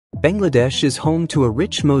Bangladesh is home to a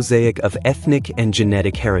rich mosaic of ethnic and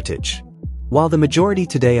genetic heritage. While the majority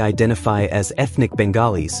today identify as ethnic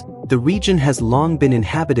Bengalis, the region has long been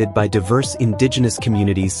inhabited by diverse indigenous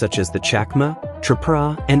communities such as the Chakma,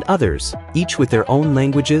 Tripura, and others, each with their own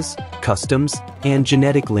languages, customs, and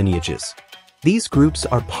genetic lineages. These groups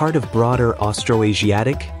are part of broader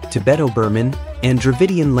Austroasiatic, Tibeto-Burman, and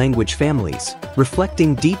Dravidian language families,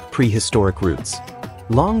 reflecting deep prehistoric roots.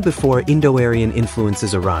 Long before Indo-Aryan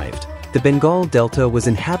influences arrived, the Bengal Delta was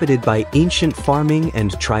inhabited by ancient farming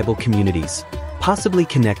and tribal communities, possibly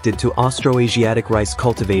connected to Austroasiatic rice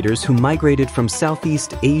cultivators who migrated from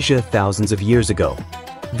Southeast Asia thousands of years ago.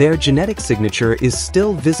 Their genetic signature is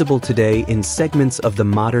still visible today in segments of the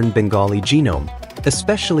modern Bengali genome,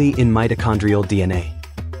 especially in mitochondrial DNA.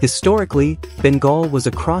 Historically, Bengal was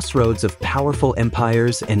a crossroads of powerful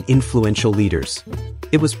empires and influential leaders.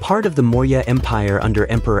 It was part of the Maurya Empire under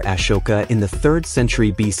Emperor Ashoka in the 3rd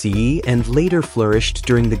century BCE and later flourished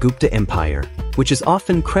during the Gupta Empire, which is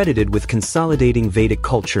often credited with consolidating Vedic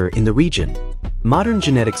culture in the region. Modern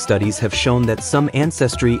genetic studies have shown that some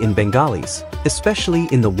ancestry in Bengalis, especially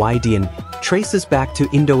in the Ydian, traces back to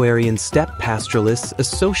Indo-Aryan steppe pastoralists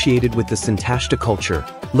associated with the Santashta culture,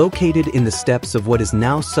 located in the steppes of what is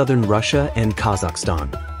now southern Russia and Kazakhstan.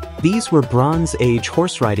 These were Bronze Age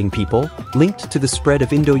horse-riding people, linked to the spread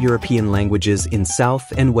of Indo-European languages in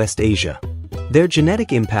South and West Asia. Their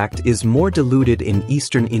genetic impact is more diluted in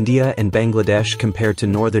eastern India and Bangladesh compared to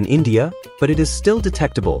northern India, but it is still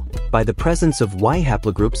detectable by the presence of Y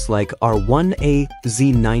haplogroups like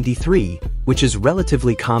R1a-Z93, which is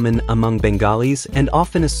relatively common among Bengalis and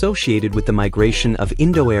often associated with the migration of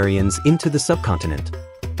Indo-Aryans into the subcontinent.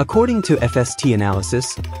 According to FST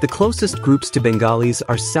analysis, the closest groups to Bengalis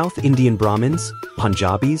are South Indian Brahmins,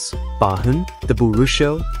 Punjabis, Bahun, the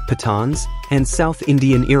Burusho, Pathans, and South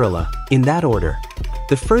Indian Irala, in that order.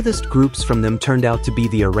 The furthest groups from them turned out to be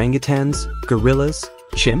the orangutans, gorillas,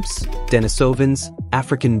 chimps, Denisovans,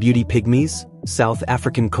 African beauty pygmies, South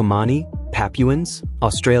African Komani, Papuans,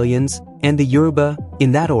 Australians, and the Yoruba,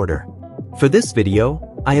 in that order. For this video,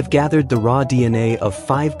 I have gathered the raw DNA of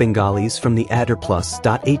 5 Bengalis from the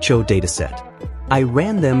adderplus.ho dataset. I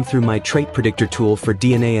ran them through my trait predictor tool for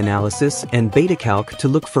DNA analysis and BetaCalc to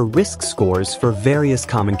look for risk scores for various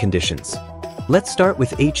common conditions. Let's start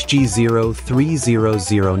with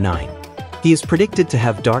HG03009. He is predicted to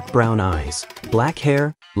have dark brown eyes, black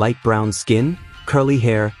hair, light brown skin, curly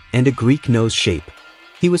hair, and a Greek nose shape.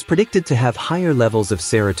 He was predicted to have higher levels of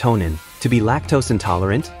serotonin, to be lactose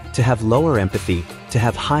intolerant, to have lower empathy, to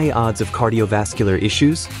have high odds of cardiovascular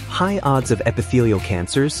issues, high odds of epithelial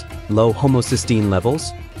cancers, low homocysteine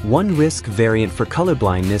levels, 1 risk variant for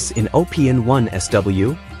colorblindness in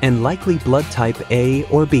OPN1SW, and likely blood type A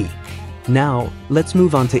or B. Now, let's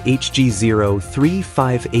move on to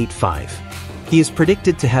HG03585. He is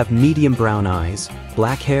predicted to have medium brown eyes,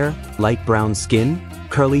 black hair, light brown skin,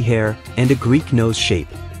 curly hair, and a Greek nose shape.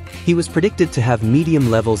 He was predicted to have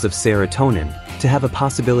medium levels of serotonin, to have a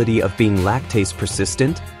possibility of being lactase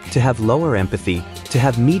persistent, to have lower empathy, to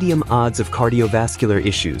have medium odds of cardiovascular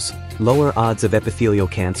issues, lower odds of epithelial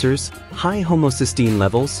cancers, high homocysteine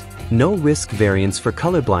levels, no risk variants for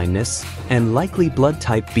colorblindness, and likely blood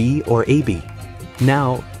type B or AB.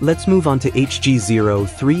 Now, let's move on to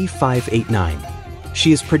HG03589.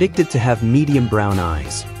 She is predicted to have medium brown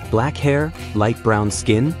eyes, black hair, light brown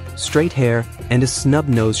skin, straight hair, and a snub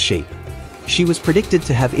nose shape. She was predicted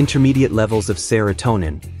to have intermediate levels of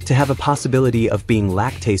serotonin, to have a possibility of being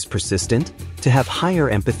lactase persistent, to have higher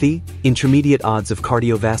empathy, intermediate odds of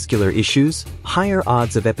cardiovascular issues, higher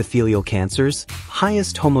odds of epithelial cancers,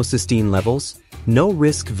 highest homocysteine levels, no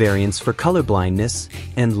risk variants for colorblindness,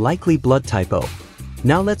 and likely blood type O.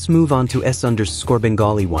 Now let's move on to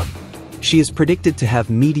S_Bengali 1. She is predicted to have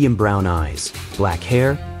medium brown eyes, black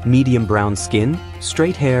hair, medium brown skin,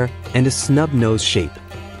 straight hair, and a snub nose shape.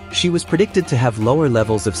 She was predicted to have lower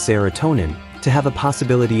levels of serotonin, to have a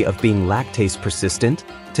possibility of being lactase persistent,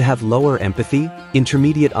 to have lower empathy,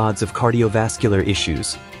 intermediate odds of cardiovascular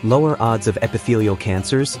issues, lower odds of epithelial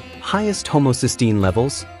cancers, highest homocysteine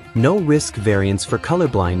levels, no risk variants for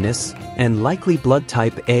colorblindness, and likely blood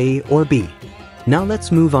type A or B. Now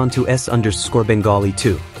let's move on to S_Bengali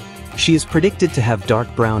 2. She is predicted to have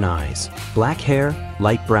dark brown eyes, black hair,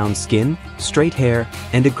 light brown skin, straight hair,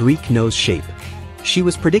 and a Greek nose shape. She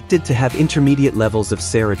was predicted to have intermediate levels of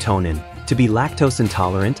serotonin, to be lactose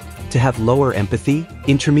intolerant, to have lower empathy,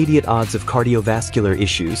 intermediate odds of cardiovascular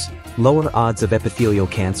issues, lower odds of epithelial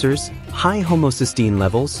cancers, high homocysteine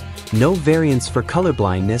levels, no variants for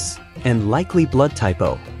colorblindness, and likely blood type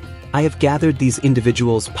O. I have gathered these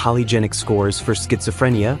individuals' polygenic scores for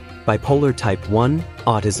schizophrenia, bipolar type 1,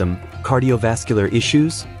 autism, cardiovascular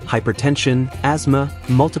issues, hypertension, asthma,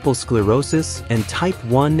 multiple sclerosis, and type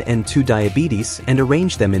 1 and 2 diabetes and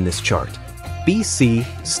arrange them in this chart. BC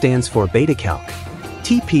stands for beta calc.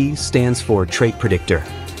 TP stands for trait predictor.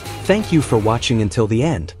 Thank you for watching until the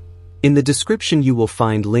end. In the description you will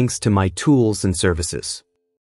find links to my tools and services.